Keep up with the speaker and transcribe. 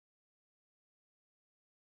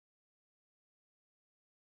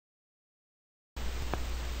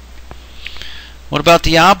What about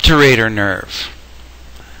the obturator nerve?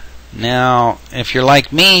 Now, if you're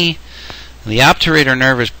like me, the obturator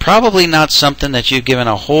nerve is probably not something that you've given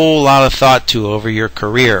a whole lot of thought to over your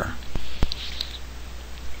career.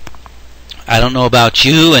 I don't know about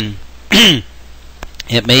you, and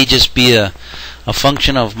it may just be a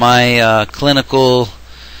function of my clinical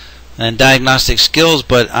and diagnostic skills,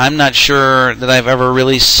 but I'm not sure that I've ever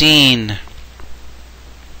really seen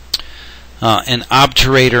an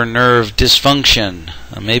obturator nerve dysfunction.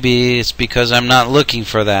 Maybe it's because I'm not looking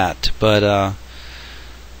for that, but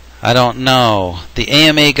I don't know. The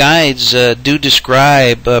AMA guides do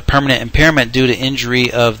describe permanent impairment due to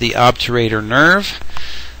injury of the obturator nerve.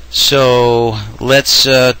 So let's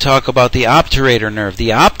talk about the obturator nerve. The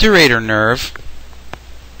obturator nerve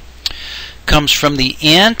comes from the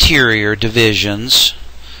anterior divisions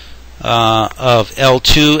of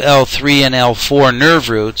L2, L3, and L4 nerve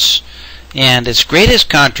roots, and its greatest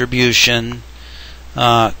contribution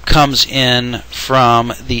comes in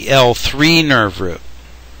from the L3 nerve root.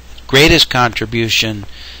 Greatest contribution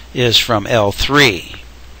is from L3.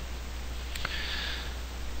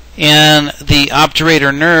 And the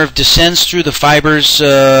obturator nerve descends through the fibers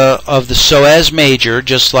of the psoas major,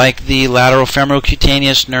 just like the lateral femoral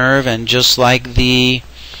cutaneous nerve and just like the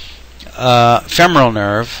femoral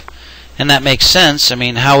nerve. And that makes sense. I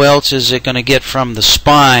mean, how else is it going to get from the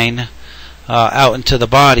spine out into the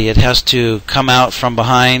body? It has to come out from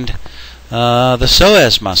behind the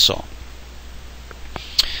psoas muscle.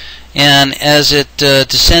 And as it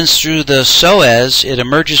descends through the psoas, it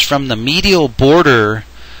emerges from the medial border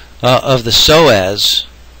of the psoas.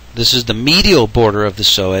 This is the medial border of the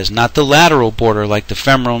psoas, not the lateral border like the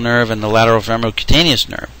femoral nerve and the lateral femoral cutaneous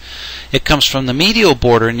nerve. It comes from the medial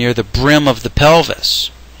border near the brim of the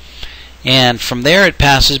pelvis. And from there it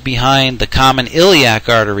passes behind the common iliac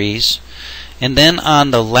arteries, and then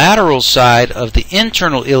on the lateral side of the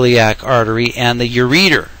internal iliac artery and the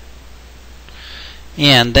ureter.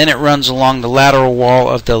 And then it runs along the lateral wall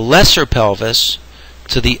of the lesser pelvis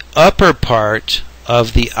to the upper part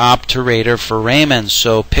of the obturator foramen.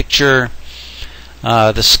 So picture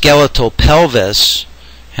the skeletal pelvis,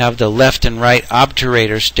 have the left and right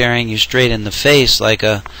obturator staring you straight in the face like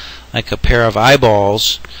a pair of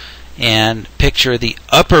eyeballs, and picture the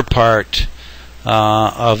upper part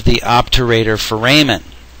of the obturator foramen.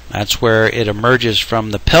 That's where it emerges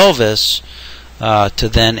from the pelvis to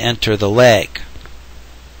then enter the leg.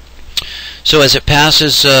 So as it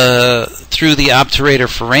passes through the obturator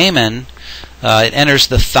foramen, it enters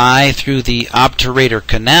the thigh through the obturator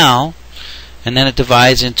canal, and then it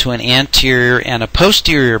divides into an anterior and a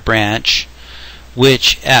posterior branch,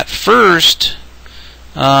 which at first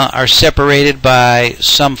are separated by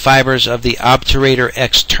some fibers of the obturator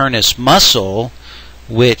externus muscle,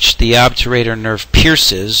 which the obturator nerve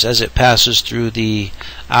pierces as it passes through the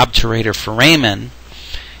obturator foramen.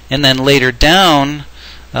 And then later down,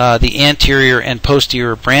 the anterior and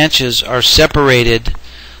posterior branches are separated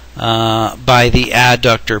by the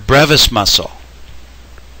adductor brevis muscle.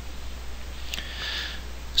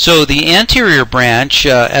 So the anterior branch,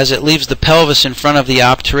 as it leaves the pelvis in front of the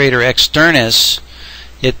obturator externus,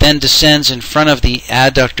 it then descends in front of the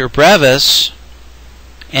adductor brevis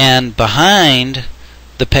and behind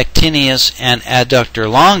the pectineus and adductor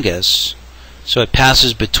longus. So it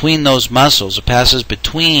passes between those muscles. It passes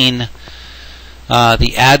between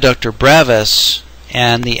the adductor brevis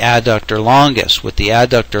and the adductor longus, with the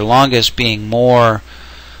adductor longus being more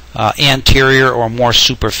anterior or more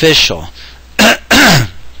superficial.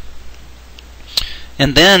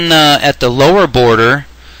 And then at the lower border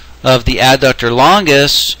of the adductor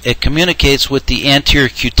longus, it communicates with the anterior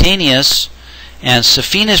cutaneous and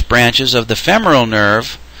saphenous branches of the femoral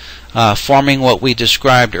nerve, forming what we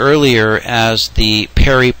described earlier as the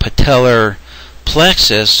peripatellar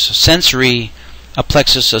plexus, a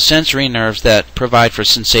plexus of sensory nerves that provide for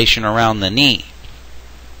sensation around the knee.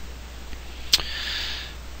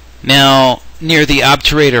 Now, near the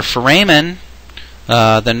obturator foramen,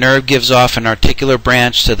 the nerve gives off an articular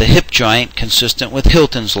branch to the hip joint, consistent with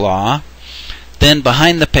Hilton's law. Then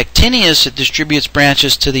behind the pectineus, it distributes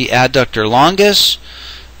branches to the adductor longus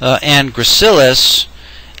and gracilis,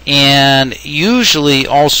 and usually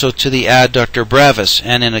also to the adductor brevis.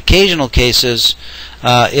 And in occasional cases,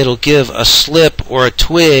 it'll give a slip or a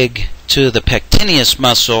twig to the pectineus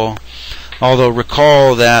muscle, although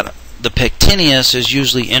recall that the pectineus is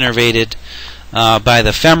usually innervated by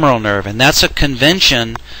the femoral nerve, and that's a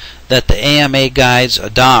convention that the AMA guides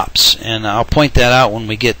adopts, and I'll point that out when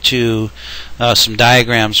we get to some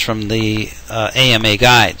diagrams from the AMA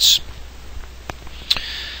guides.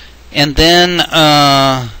 And then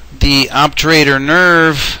the obturator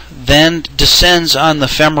nerve then descends on the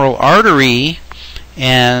femoral artery,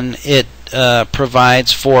 and it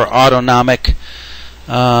provides for autonomic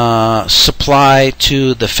supply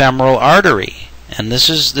to the femoral artery. And this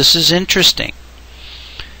is interesting.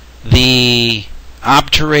 The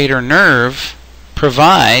obturator nerve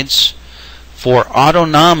provides for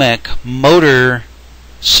autonomic motor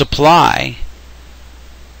supply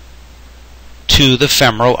to the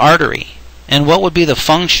femoral artery. And what would be the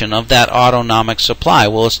function of that autonomic supply?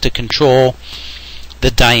 Well, it's to control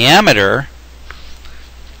the diameter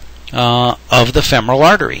of the femoral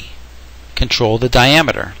artery. Control the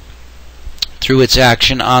diameter through its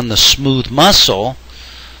action on the smooth muscle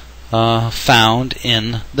found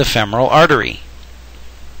in the femoral artery.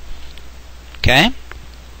 Okay?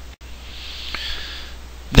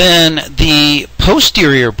 Then the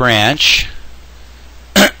posterior branch,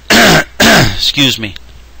 excuse me,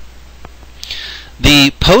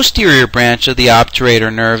 the posterior branch of the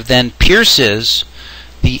obturator nerve then pierces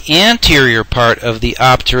the anterior part of the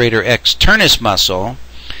obturator externus muscle,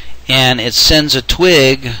 and it sends a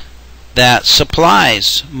twig that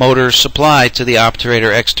supplies motor supply to the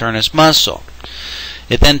obturator externus muscle.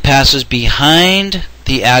 It then passes behind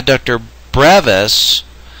the adductor brevis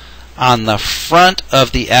on the front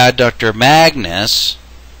of the adductor magnus.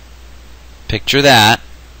 Picture that.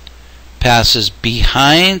 Passes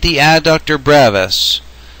behind the adductor brevis,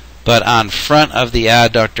 but on front of the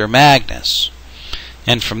adductor magnus.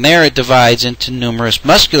 And from there it divides into numerous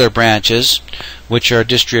muscular branches, which are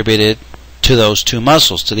distributed to those two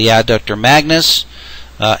muscles, to the adductor magnus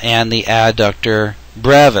and the adductor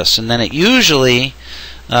brevis. And then it usually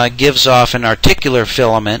gives off an articular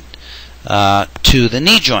filament to the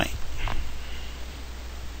knee joint.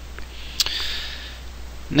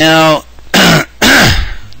 Now,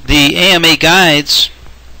 the AMA guides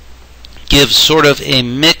give sort of a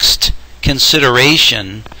mixed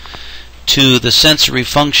consideration to the sensory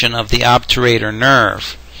function of the obturator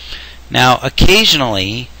nerve. Now,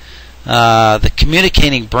 occasionally, the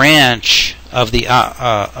communicating branch of the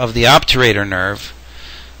obturator nerve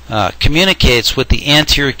communicates with the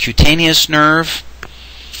anterior cutaneous nerve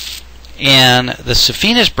and the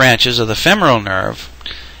saphenous branches of the femoral nerve,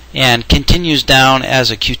 and continues down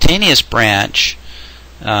as a cutaneous branch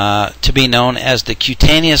to be known as the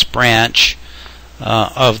cutaneous branch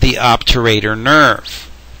of the obturator nerve.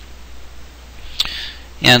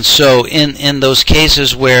 And so in those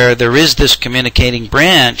cases where there is this communicating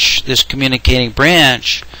branch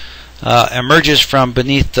emerges from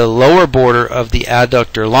beneath the lower border of the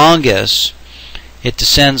adductor longus. It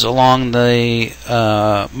descends along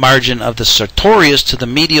the margin of the sartorius to the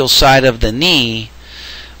medial side of the knee,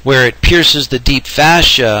 where it pierces the deep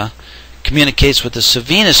fascia, communicates with the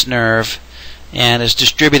saphenous nerve, and is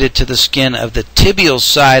distributed to the skin of the tibial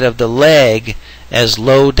side of the leg as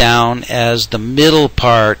low down as the middle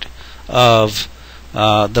part of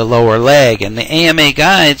the lower leg. And the AMA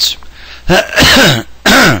guides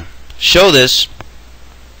show this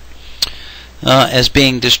as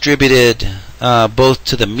being distributed both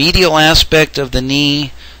to the medial aspect of the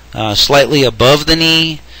knee, slightly above the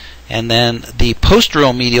knee, and then the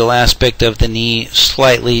posteromedial aspect of the knee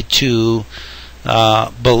slightly to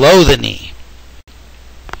below the knee.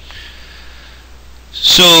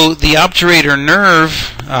 So the obturator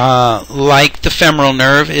nerve, like the femoral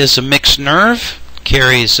nerve, is a mixed nerve,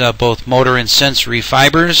 carries both motor and sensory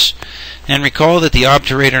fibers. And recall that the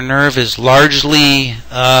obturator nerve is largely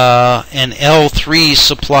an L3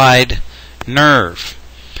 supplied nerve.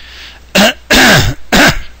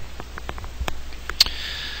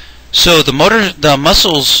 So the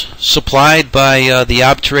muscles supplied by the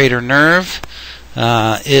obturator nerve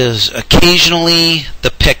is occasionally the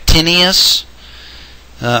pectineus.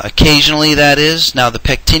 Occasionally, that is. Now, the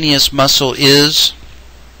pectineus muscle is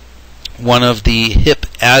one of the hip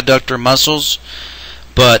adductor muscles,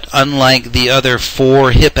 but unlike the other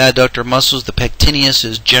 4 hip adductor muscles, the pectineus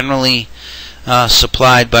is generally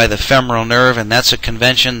supplied by the femoral nerve, and that's a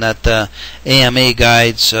convention that the AMA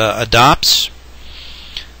guides adopts.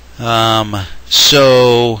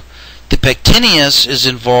 So the pectineus is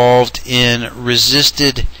involved in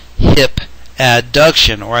resisted hip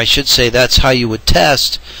adduction, or I should say that's how you would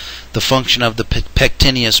test the function of the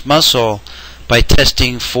pectineus muscle, by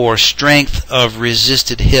testing for strength of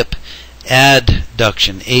resisted hip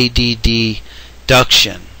adduction,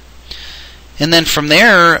 adduction. And then from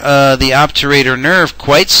there, the obturator nerve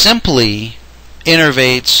quite simply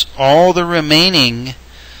innervates all the remaining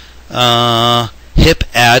hip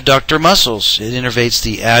adductor muscles. It innervates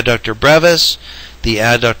the adductor brevis, the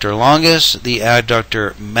adductor longus, the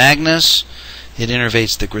adductor magnus. It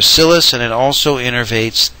innervates the gracilis, and it also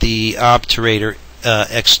innervates the obturator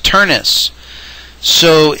externus.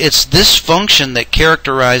 So it's this function that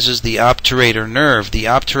characterizes the obturator nerve. The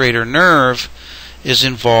obturator nerve is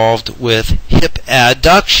involved with hip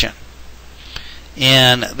adduction.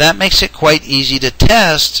 And that makes it quite easy to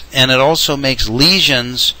test, and it also makes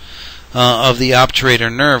lesions of the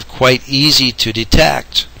obturator nerve quite easy to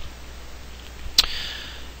detect.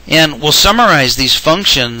 And we'll summarize these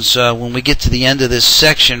functions when we get to the end of this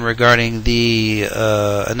section regarding the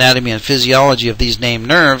anatomy and physiology of these named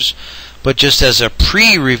nerves. But just as a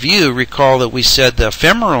pre-review, recall that we said the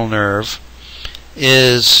femoral nerve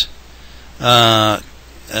is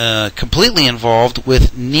completely involved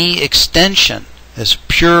with knee extension as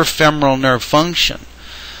pure femoral nerve function.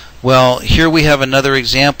 Well, here we have another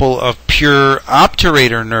example of pure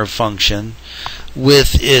obturator nerve function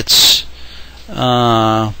with its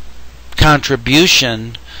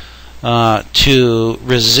contribution to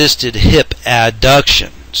resisted hip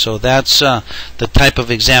adduction. So that's the type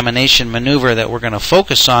of examination maneuver that we're going to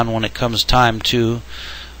focus on when it comes time to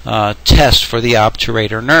test for the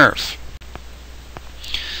obturator nerve.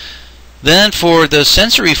 Then for the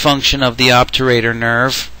sensory function of the obturator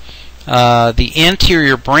nerve, the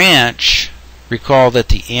anterior branch, recall that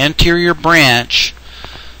the anterior branch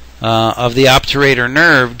of the obturator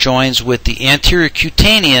nerve joins with the anterior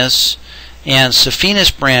cutaneous and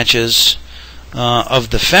saphenous branches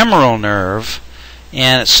of the femoral nerve,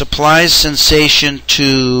 and it supplies sensation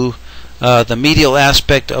to the medial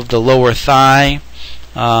aspect of the lower thigh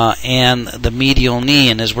and the medial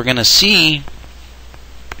knee. And as we're going to see,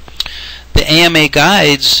 the AMA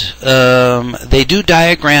guides, they do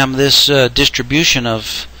diagram this distribution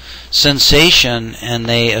of sensation, and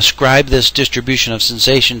they ascribe this distribution of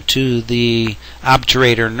sensation to the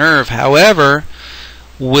obturator nerve. However,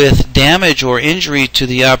 with damage or injury to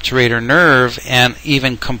the obturator nerve and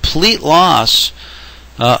even complete loss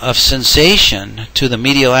of sensation to the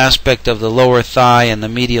medial aspect of the lower thigh and the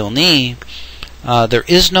medial knee, there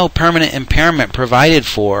is no permanent impairment provided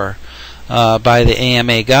for by the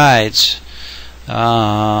AMA guides.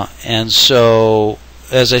 And so,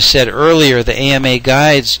 as I said earlier, the AMA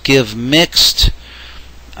guides give mixed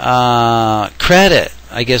credit,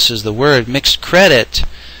 I guess is the word, mixed credit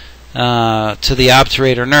to the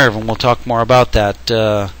obturator nerve, and we'll talk more about that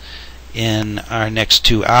in our next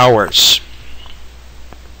 2 hours.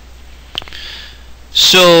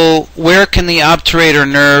 So where can the obturator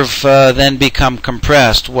nerve then become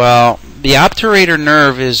compressed? Well, the obturator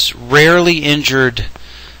nerve is rarely injured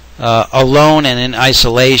alone and in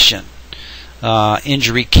isolation.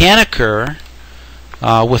 Injury can occur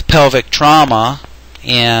with pelvic trauma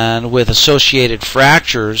and with associated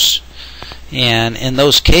fractures, and in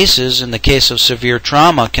those cases, in the case of severe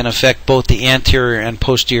trauma, can affect both the anterior and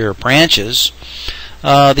posterior branches.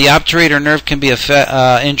 The obturator nerve can be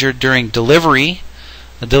injured during delivery,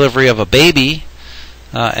 the delivery of a baby,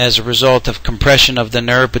 as a result of compression of the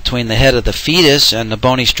nerve between the head of the fetus and the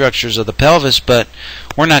bony structures of the pelvis, but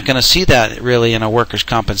we're not going to see that really in a workers'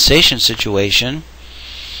 compensation situation.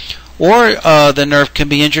 Or the nerve can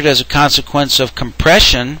be injured as a consequence of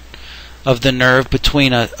compression of the nerve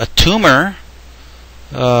between a tumor,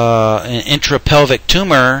 an intrapelvic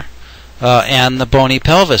tumor, and the bony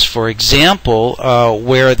pelvis. For example,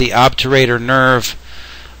 where the obturator nerve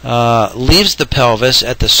leaves the pelvis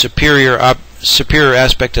at the superior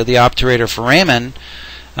aspect of the obturator foramen,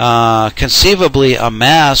 conceivably a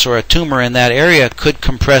mass or a tumor in that area could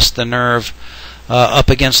compress the nerve up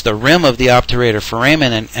against the rim of the obturator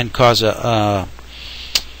foramen and cause an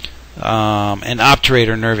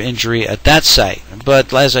obturator nerve injury at that site.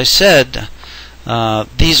 But as I said,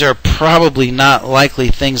 these are probably not likely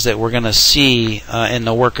things that we're going to see in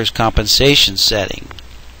the workers' compensation setting.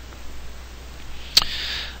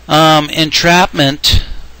 Entrapment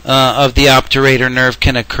of the obturator nerve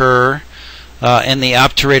can occur in the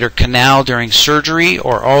obturator canal during surgery,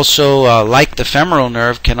 or also, like the femoral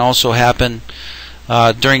nerve, can also happen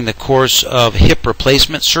during the course of hip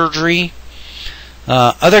replacement surgery.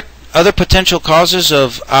 Other potential causes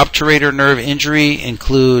of obturator nerve injury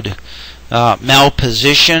include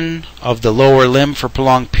malposition of the lower limb for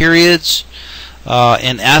prolonged periods.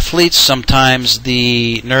 In athletes, sometimes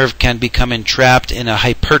the nerve can become entrapped in a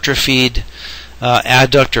hypertrophied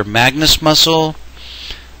adductor magnus muscle,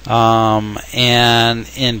 and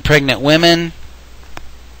in pregnant women,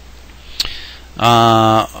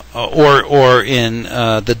 or in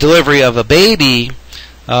the delivery of a baby,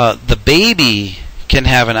 the baby can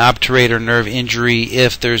have an obturator nerve injury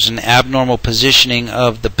if there's an abnormal positioning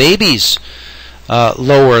of the baby's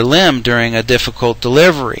lower limb during a difficult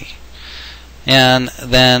delivery. And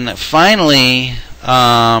then finally,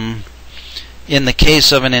 in the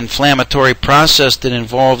case of an inflammatory process that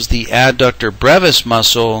involves the adductor brevis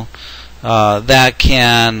muscle, that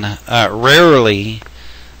can rarely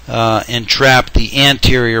entrap the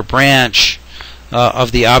anterior branch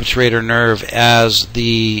of the obturator nerve as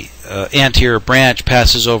the anterior branch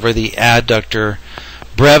passes over the adductor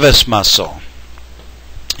brevis muscle.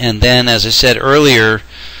 And then, as I said earlier,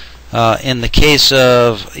 in the case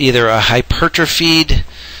of either a hypertrophied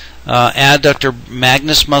adductor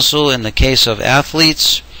magnus muscle in the case of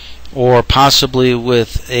athletes, or possibly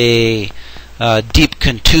with a deep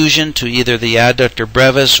contusion to either the adductor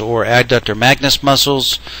brevis or adductor magnus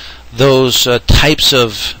muscles, those types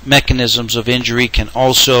of mechanisms of injury can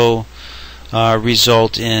also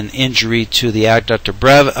result in injury to the adductor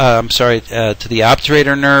to the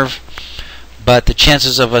obturator nerve. But the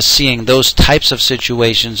chances of us seeing those types of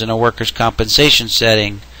situations in a workers' compensation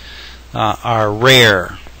setting are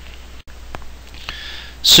rare.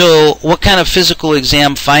 So, what kind of physical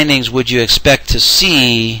exam findings would you expect to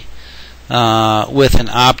see with an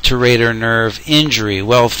obturator nerve injury?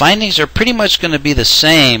 Well, findings are pretty much going to be the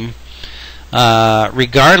same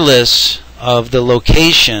regardless of the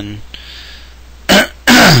location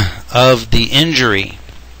of the injury.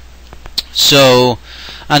 So,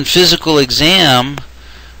 on physical exam,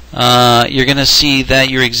 you're going to see that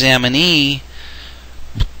your examinee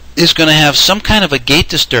is going to have some kind of a gait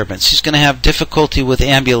disturbance. He's going to have difficulty with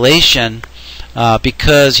ambulation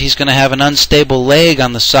because he's going to have an unstable leg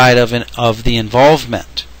on the side of the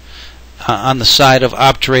involvement. On the side of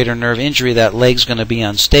obturator nerve injury, that leg's going to be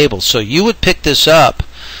unstable. So you would pick this up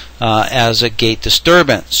as a gait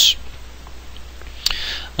disturbance.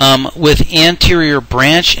 With anterior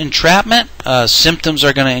branch entrapment, symptoms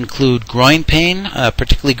are going to include groin pain,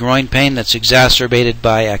 particularly groin pain that's exacerbated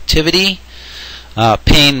by activity.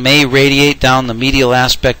 Pain may radiate down the medial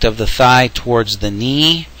aspect of the thigh towards the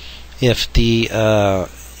knee if the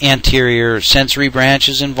anterior sensory branch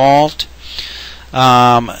is involved.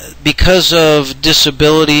 Because of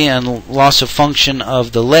disability and loss of function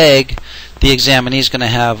of the leg, the examinee is going to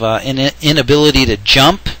have an inability to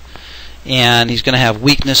jump, and he's going to have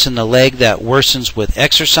weakness in the leg that worsens with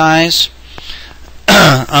exercise.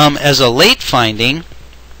 As a late finding,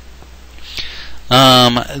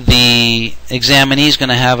 the examinee is going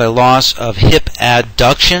to have a loss of hip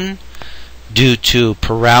adduction due to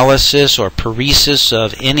paralysis or paresis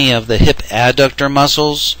of any of the hip adductor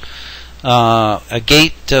muscles. A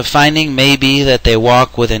gait finding may be that they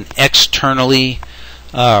walk with an externally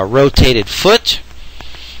rotated foot.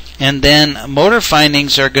 And then motor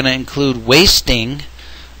findings are going to include wasting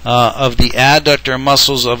of the adductor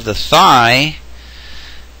muscles of the thigh,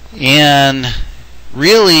 and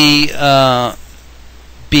really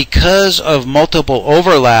because of multiple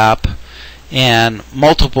overlap and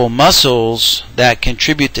multiple muscles that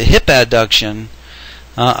contribute to hip adduction,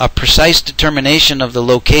 a precise determination of the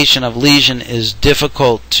location of lesion is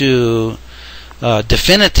difficult to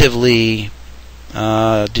definitively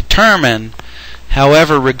determine.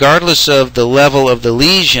 However, regardless of the level of the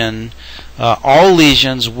lesion, all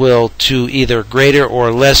lesions will, to either greater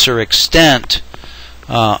or lesser extent,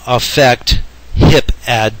 affect hip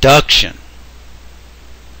adduction.